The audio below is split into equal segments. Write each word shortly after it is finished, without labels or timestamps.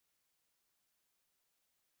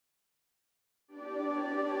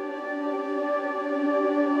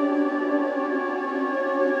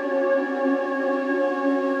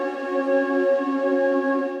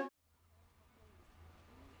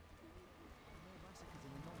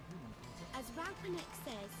As Ralpanek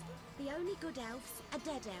says, the only good elves are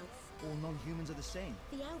dead elves. All non-humans are the same.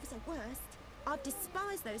 The elves are worst. I've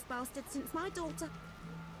despised those bastards since my daughter.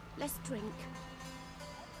 Let's drink.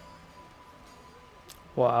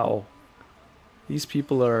 Wow. These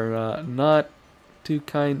people are not too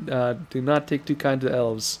kind, do not take too kind to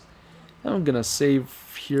elves. I'm gonna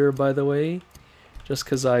save here, by the way, just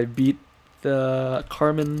because I beat the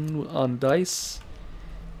Carmen on dice.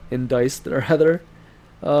 In dice, rather.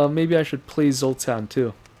 Maybe I should play Zoltan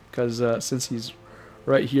too, because since he's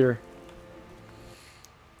right here.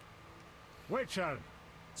 Witcher!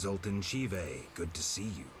 Zoltan Shive, good to see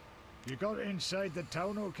you. You got inside the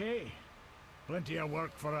town okay? Plenty of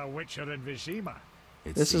work for a witcher in Vizima.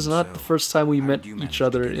 This is not the first time we met each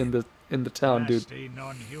other in the town, dude. Nasty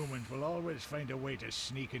non-humans will always find a way to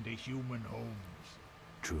sneak into human homes.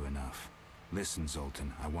 True enough. Listen,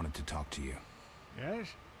 Zoltan, I wanted to talk to you. Yes?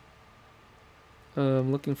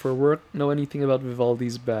 Looking for work. Know anything about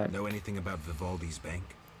Vivaldi's bank? Know anything about Vivaldi's bank?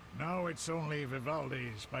 No, it's only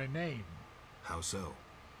Vivaldi's by name. How so?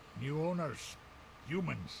 New owners.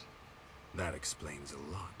 Humans. That explains a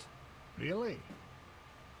lot. Really?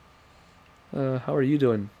 How are you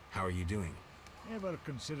doing? How are you doing? Ever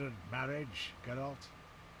considered marriage, Geralt?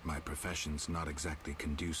 My profession's not exactly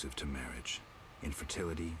conducive to marriage.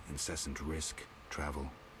 Infertility, incessant risk,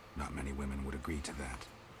 travel. Not many women would agree to that.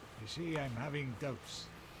 You see, I'm having doubts.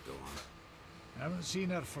 Go on. I haven't seen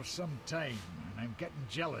her for some time, and I'm getting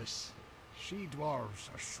jealous.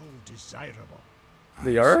 She-dwarves are so desirable.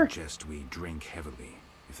 They are? I suggest we drink heavily,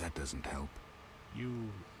 if that doesn't help.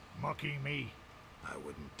 You mocking me? I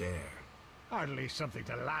wouldn't dare. Hardly something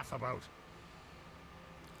to laugh about.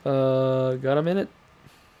 Got a minute?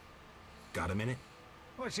 Got a minute?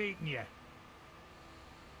 What's eating you?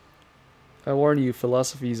 I warn you,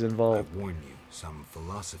 philosophy's involved. I warn you, some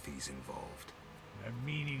philosophy's involved. The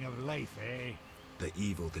meaning of life, eh? The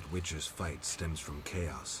evil that witchers fight stems from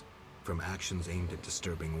chaos, from actions aimed at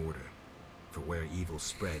disturbing order. For where evil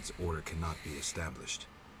spreads, order cannot be established.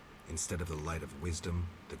 Instead of the light of wisdom,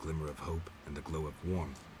 the glimmer of hope, and the glow of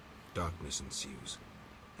warmth, darkness ensues.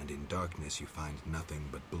 And in darkness you find nothing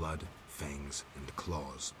but blood, fangs, and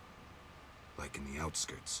claws. Like in the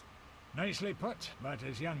outskirts. Nicely put, but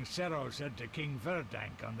as young Sero said to King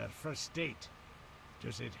Verdank on their first date,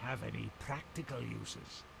 does it have any practical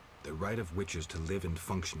uses? The right of witchers to live and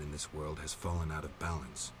function in this world has fallen out of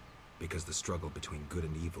balance, because the struggle between good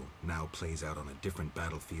and evil now plays out on a different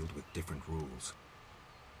battlefield with different rules.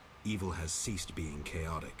 Evil has ceased being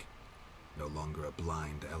chaotic. No longer a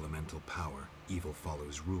blind elemental power, evil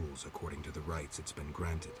follows rules according to the rights it's been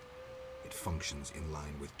granted. It functions in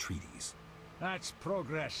line with treaties. That's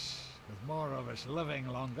progress. With more of us living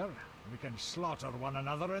longer, we can slaughter one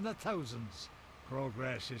another in the thousands.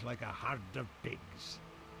 Progress is like a herd of pigs.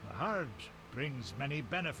 The herd brings many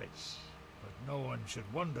benefits, but no one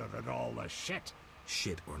should wonder at all the shit.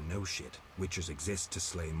 Shit or no shit, witchers exist to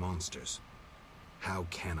slay monsters. How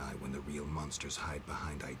can I when the real monsters hide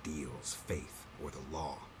behind ideals, faith, or the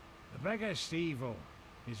law? The biggest evil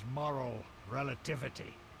is moral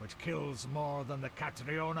relativity, which kills more than the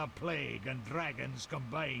Catriona plague and dragons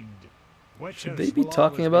combined. Should they be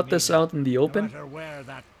talking about this out in the open? No matter where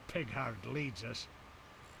that pig herd leads us.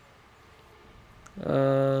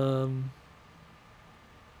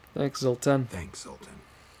 Thanks, Zoltan. Thanks, Zoltan.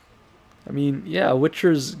 I mean, yeah,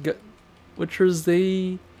 Witchers,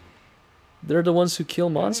 they're the ones who kill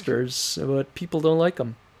monsters, but people don't like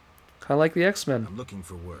them. Kind of like the X-Men. I'm looking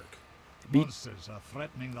for work. Monsters are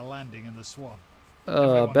threatening the landing in the swamp.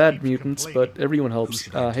 Bad mutants, but everyone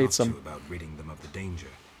hates them. About ridding them of the danger.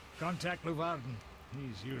 Contact Luvarden.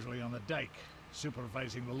 He's usually on the dike,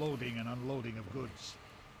 supervising the loading and unloading of goods.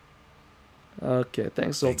 Okay,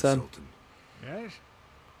 thanks, Zoltan. Zoltan. Yes?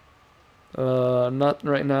 Not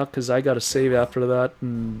right now, because I gotta save after that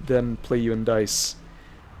and then play you in dice.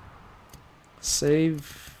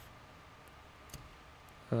 Save.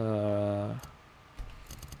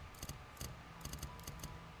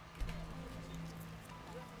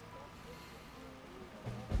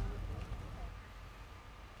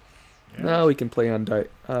 Now we can play on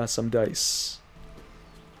some dice.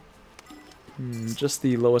 Just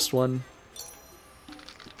the lowest one.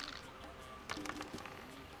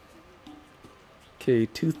 Okay,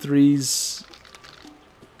 2 3s,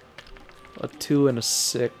 a 2 and a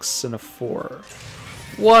 6 and a 4.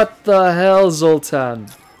 What the hell, Zoltan?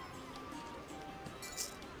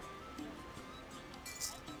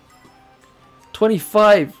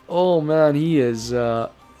 $25. Oh man, he is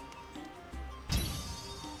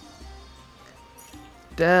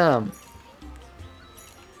damn.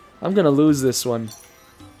 I'm gonna lose this one.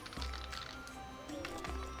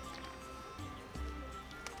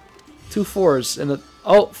 2 4s and a...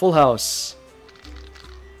 Oh, full house.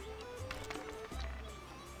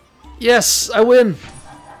 Yes, I win!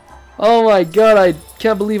 Oh my god, I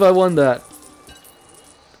can't believe I won that.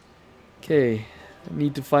 Okay, I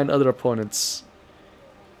need to find other opponents.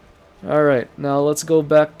 Alright, now let's go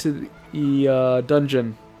back to the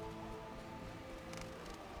dungeon.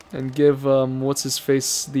 And give, what's his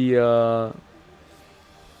face, the,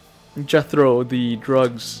 Jethro, the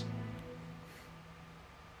drugs.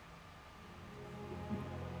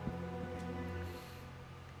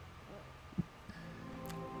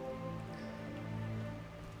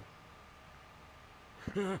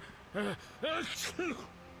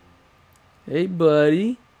 Hey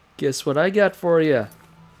buddy, guess what I got for you?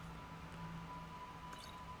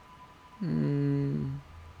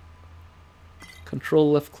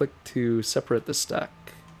 Control left click to separate the stack.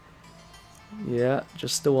 Yeah,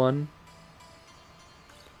 just the one.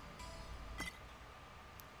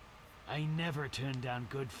 I never turn down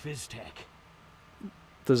good fizz tech.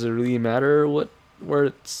 Does it really matter where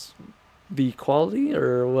it's the quality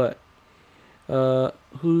or what?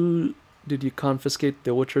 Who did you confiscate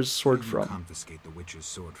the Witcher's sword from? Confiscate the Witcher's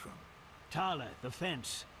sword from. Thaler, the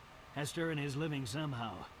fence, has to earn his living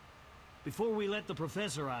somehow. Before we let the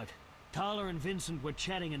professor out, Thaler and Vincent were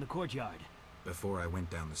chatting in the courtyard. Before I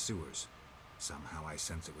went down the sewers, somehow I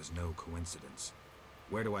sense it was no coincidence.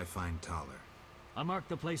 Where do I find Thaler? I marked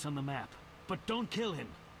the place on the map, but don't kill him.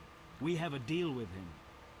 We have a deal with him.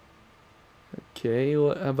 Okay,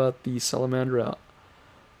 what about the Salamandra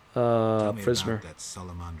Tell me prisoner? about that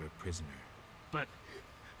Salamandra prisoner. But...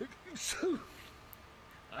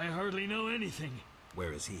 I hardly know anything.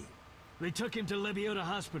 Where is he? They took him to Lebiota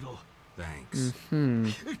Hospital. Thanks.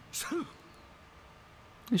 You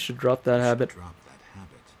should drop that habit. Drop that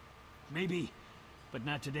habit. Maybe, but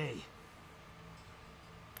not today.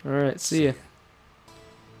 Alright, see ya.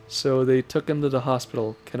 So they took him to the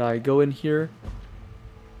hospital. Can I go in here?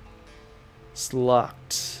 It's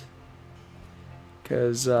locked.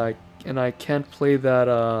 Cause and I can't play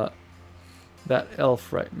that that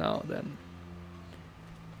elf right now then.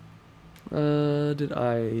 Did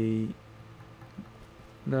I...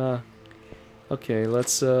 Nah. Okay,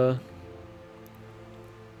 let's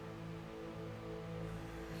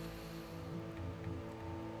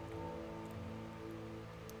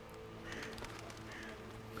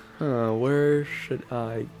where should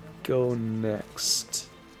I go next?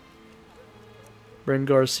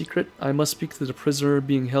 Brengar's secret? I must speak to the prisoner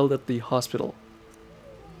being held at the hospital.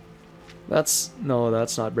 No,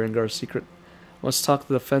 that's not Brengar's secret. Must talk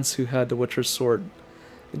to the fence who had the Witcher's sword.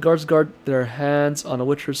 The guards guard their hands on a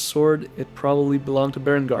Witcher's sword. It probably belonged to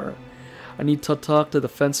Berengar. I need to talk to the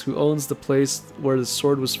fence who owns the place where the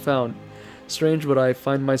sword was found. Strange, but I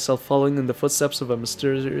find myself following in the footsteps of a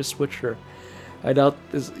mysterious Witcher. I doubt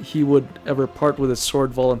he would ever part with his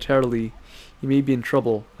sword voluntarily. He may be in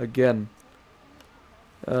trouble again.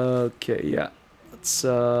 Okay, yeah. Let's,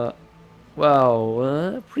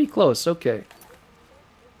 wow, pretty close, okay.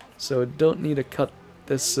 So, don't need to cut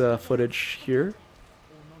this footage here.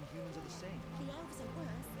 The elves are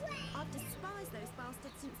worse. I've despised those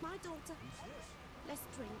bastards since my daughter. Let's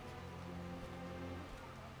drink.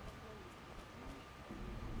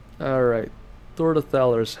 Alright, Thor to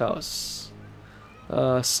Thaler's house.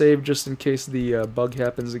 Save just in case the bug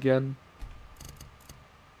happens again.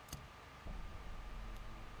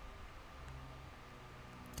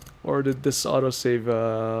 Or did this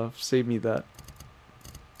autosave save me that?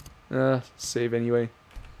 Save anyway.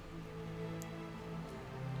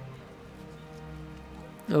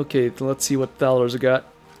 Okay, let's see what Thaler's got.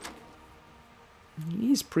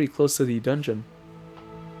 He's pretty close to the dungeon.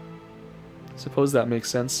 Suppose that makes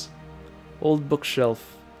sense. Old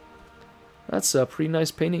bookshelf. That's a pretty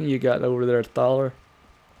nice painting you got over there, Thaler.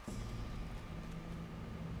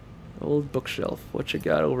 Old bookshelf. What you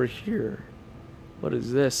got over here? What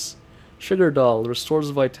is this? Sugar doll. Restores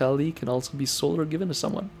vitality. Can also be sold or given to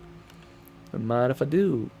someone. Don't mind if I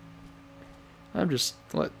do. I'm just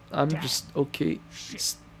okay.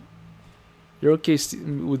 You're okay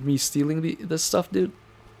with me stealing this stuff, dude?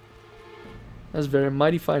 That's very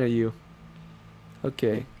mighty fine of you.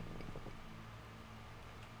 Okay.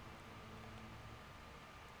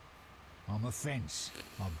 I'm a fence.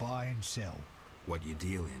 I buy and sell. What you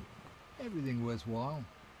deal in? Everything worthwhile.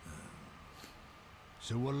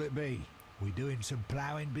 So what'll it be? We doing some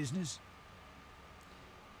ploughing business?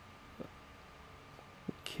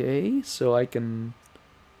 Okay, so I can...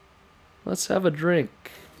 Let's have a drink.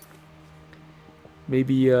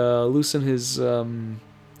 Maybe loosen his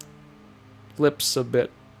lips a bit.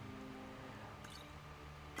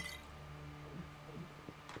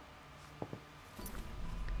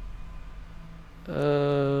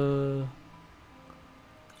 I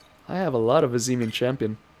have a lot of Vizimian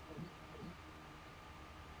champion.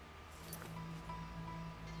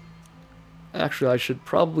 Actually, I should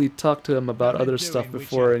probably talk to him about other stuff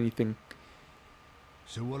before anything.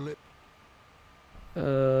 So what'll it...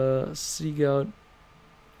 Seek out...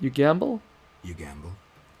 You gamble? You gamble?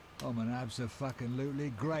 I'm an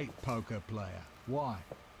abso-fucking-lutely great poker player. Why?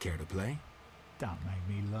 Care to play? Don't make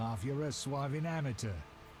me laugh. You're a swiving amateur.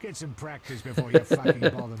 Get some practice before you fucking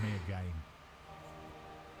bother me again.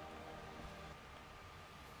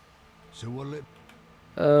 So what'll it...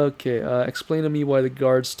 Okay, explain to me why the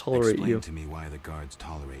guards tolerate you. Explain to me why the guards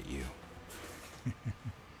tolerate you.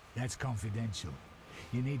 That's confidential.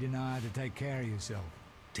 You need to know how to take care of yourself.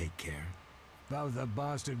 Take care. Both the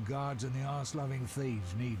bastard guards and the arse-loving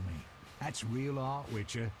thieves need me. That's real art,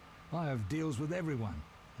 Witcher. I have deals with everyone,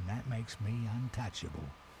 and that makes me untouchable.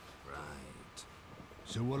 Right.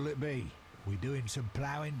 So what'll it be? We doing some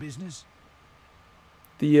ploughing business?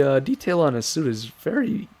 The detail on his suit is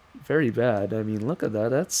very, very bad. I mean, look at that.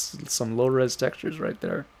 That's some low-res textures right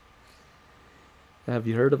there. Have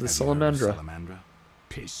you heard of the Salamandra? Salamandra?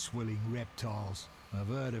 Piss-swilling reptiles. I've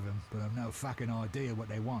heard of them, but I've no fucking idea what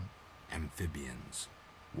they want. Amphibians.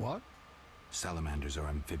 What? Salamanders are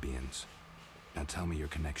amphibians. Now tell me your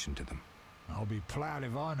connection to them. I'll be proud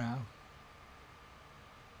if I You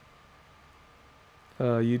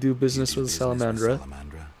know. do You do business with Salamandra.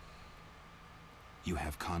 Salamandra. You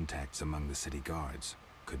have contacts among the city guards.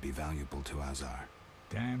 Could be valuable to Azar.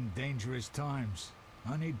 Damn dangerous times.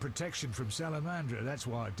 I need protection from Salamandra, that's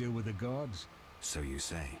why I deal with the guards. So you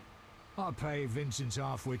say. I pay Vincent's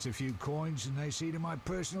half-wits a few coins and they see to my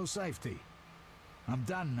personal safety. I'm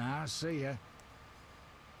done now, see ya.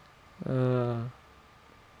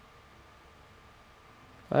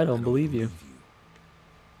 I don't believe you.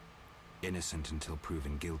 Innocent until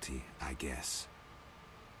proven guilty, I guess.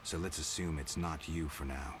 So let's assume it's not you for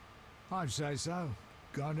now. I'd say so.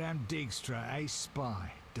 Goddamn Dijkstra, ace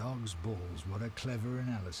spy. Dog's balls, what a clever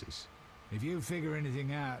analysis. If you figure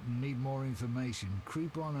anything out and need more information,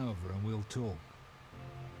 creep on over and we'll talk.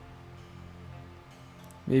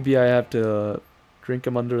 Maybe I have to drink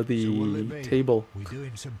him under So the what'll it be? table. We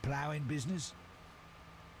doing some ploughing business?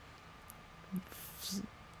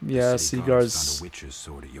 Yeah, The sea city guards. found a witcher's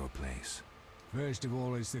sword at your place. First of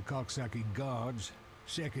all, it's the cocksucking guards.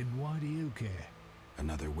 Second, why do you care?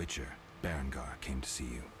 Another witcher, Berengar, came to see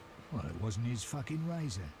you. Well, it wasn't his fucking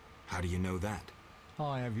razor. How do you know that?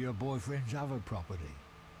 I have your boyfriend's other property.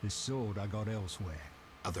 This sword I got elsewhere.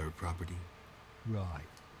 Other property? Right.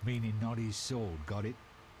 Meaning not his sword, got it?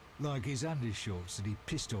 Like his undershorts that he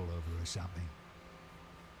pissed all over or something.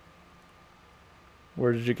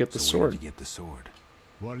 Where did you get the So sword? where did you get the sword?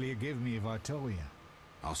 What'll you give me if I tell you?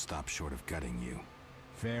 I'll stop short of gutting you.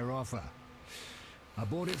 Fair offer. I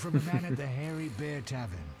bought it from a man at the Hairy Bear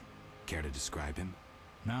Tavern. Care to describe him?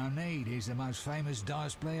 No need, he's the most famous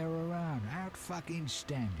dice player around. Out fucking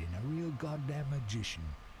standing, a real goddamn magician.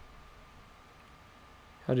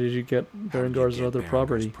 How did you get How did you Berengar's get other Berengar's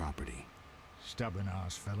property? property? Stubborn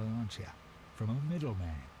ass fellow, aren't you? From a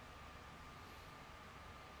middleman.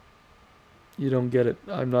 You don't get it.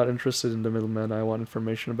 I'm not interested in the middleman. I want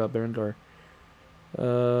information about Berengar.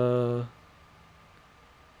 Where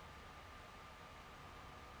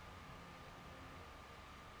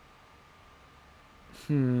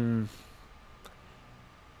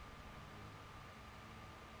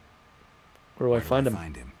do I find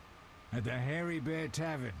him? At the Hairy Bear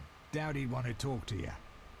Tavern. Doubt he'd want to talk to you.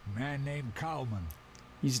 Man named Coleman.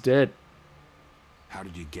 He's dead. How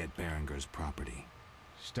did you get Berengar's property?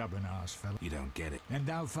 Stubborn ass fellow. You don't get it. And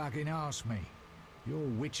don't fucking ask me. Your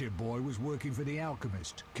Witcher boy was working for the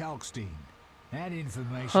alchemist, Kalkstein. That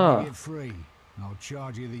information you get free. I'll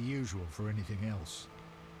charge you the usual for anything else.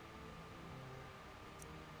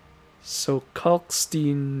 So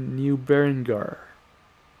Kalkstein knew Berengar.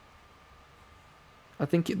 I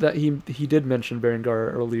think that he did mention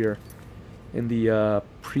Berengar earlier in the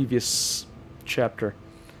previous chapter.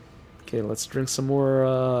 Okay, let's drink some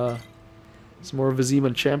more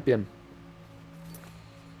Vizimian champion.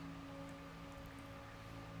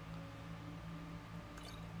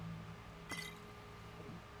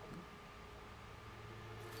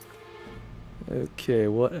 Okay,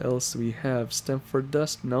 what else do we have? Stemford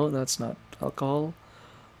dust? No, that's not alcohol.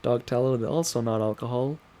 Dog tallow? Also not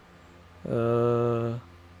alcohol.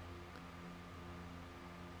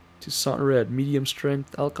 Toussaint red, medium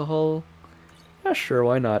strength alcohol. Yeah, sure,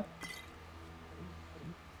 why not?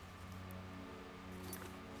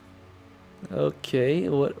 Okay,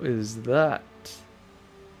 what is that?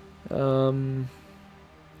 Medium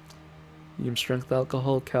strength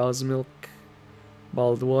alcohol, cow's milk,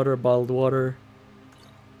 Bottled water, bottled water.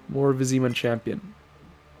 More Viziman champion.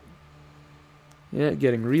 Yeah,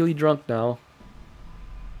 getting really drunk now.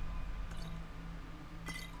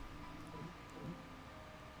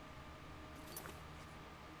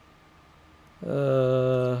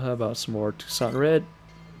 How about some more Tucson Red?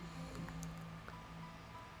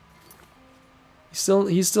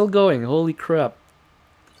 He's still going. Holy crap.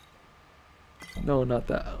 No, not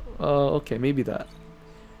that. Okay, maybe that.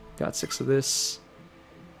 Got 6 of this.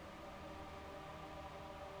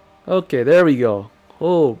 Okay, there we go.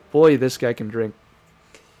 Oh boy, this guy can drink.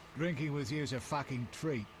 Drinking with you's a fucking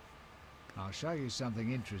treat. I'll show you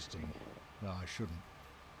something interesting. No, I shouldn't.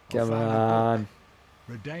 Come on.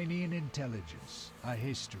 Redanian intelligence, a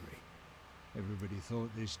history. Everybody thought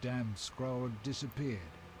this damn scroll had disappeared.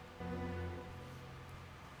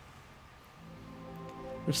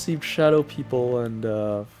 Received shadow people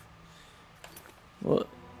and what?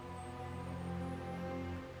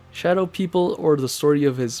 Shadow people or the story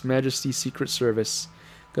of His Majesty's Secret Service.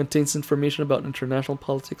 Contains information about international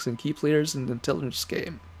politics and key players in the intelligence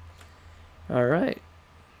game. Alright.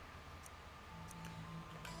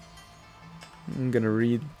 I'm gonna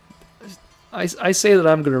read. I say that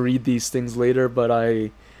I'm gonna read these things later, but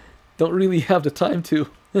I don't really have the time to.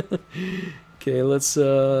 Okay, let's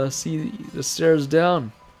see the stairs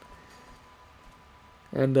down.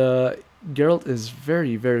 And Geralt is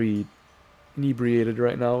very, very inebriated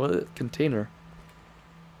right now. What a container.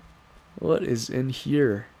 What is in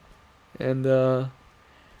here? And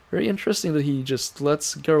very interesting that he just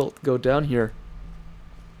lets Geralt go down here.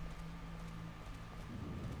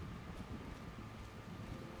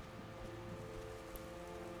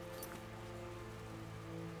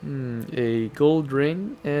 A gold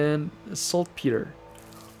ring and a saltpeter.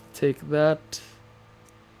 Take that.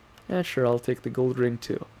 Yeah, sure, I'll take the gold ring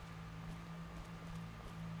too.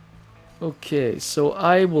 Okay, so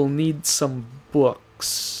I will need some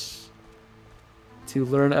books to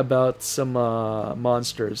learn about some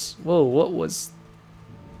monsters. Whoa, what was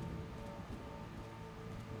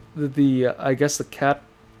the I guess the cat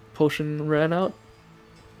potion ran out?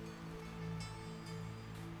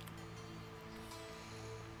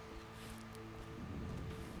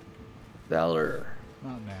 Thaler.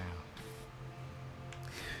 Not now.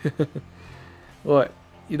 What?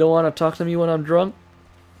 You don't want to talk to me when I'm drunk?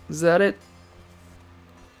 Is that it?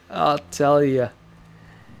 I'll tell ya.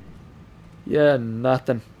 Yeah,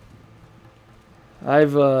 nothing.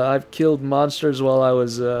 I've killed monsters while I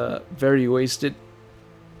was very wasted.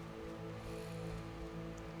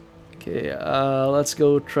 Okay, let's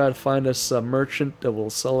go try to find us a merchant that will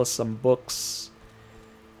sell us some books.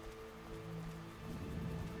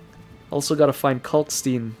 Also gotta find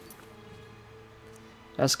Kalkstein.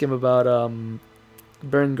 Ask him about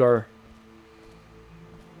Berengar.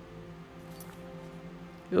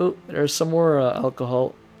 Oh, there's some more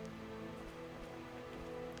alcohol.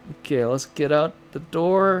 Okay, let's get out the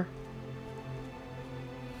door.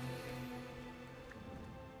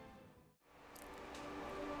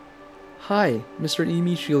 Hi, Mr.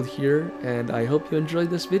 Meatshield here, and I hope you enjoyed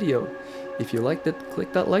this video. If you liked it,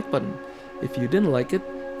 click that like button. If you didn't like it,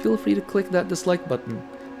 feel free to click that dislike button,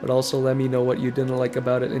 but also let me know what you didn't like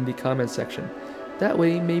about it in the comment section. That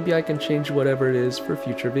way, maybe I can change whatever it is for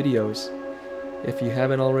future videos. If you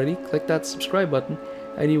haven't already, click that subscribe button,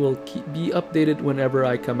 and you will be updated whenever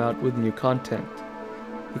I come out with new content.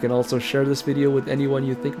 You can also share this video with anyone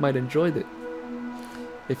you think might enjoy it.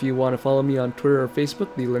 If you want to follow me on Twitter or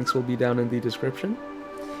Facebook, the links will be down in the description.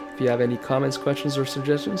 If you have any comments, questions, or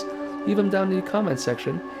suggestions, leave them down in the comment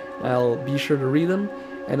section. I'll be sure to read them,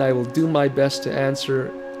 and I will do my best to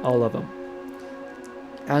answer all of them.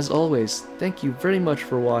 As always, thank you very much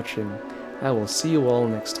for watching. I will see you all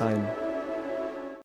next time.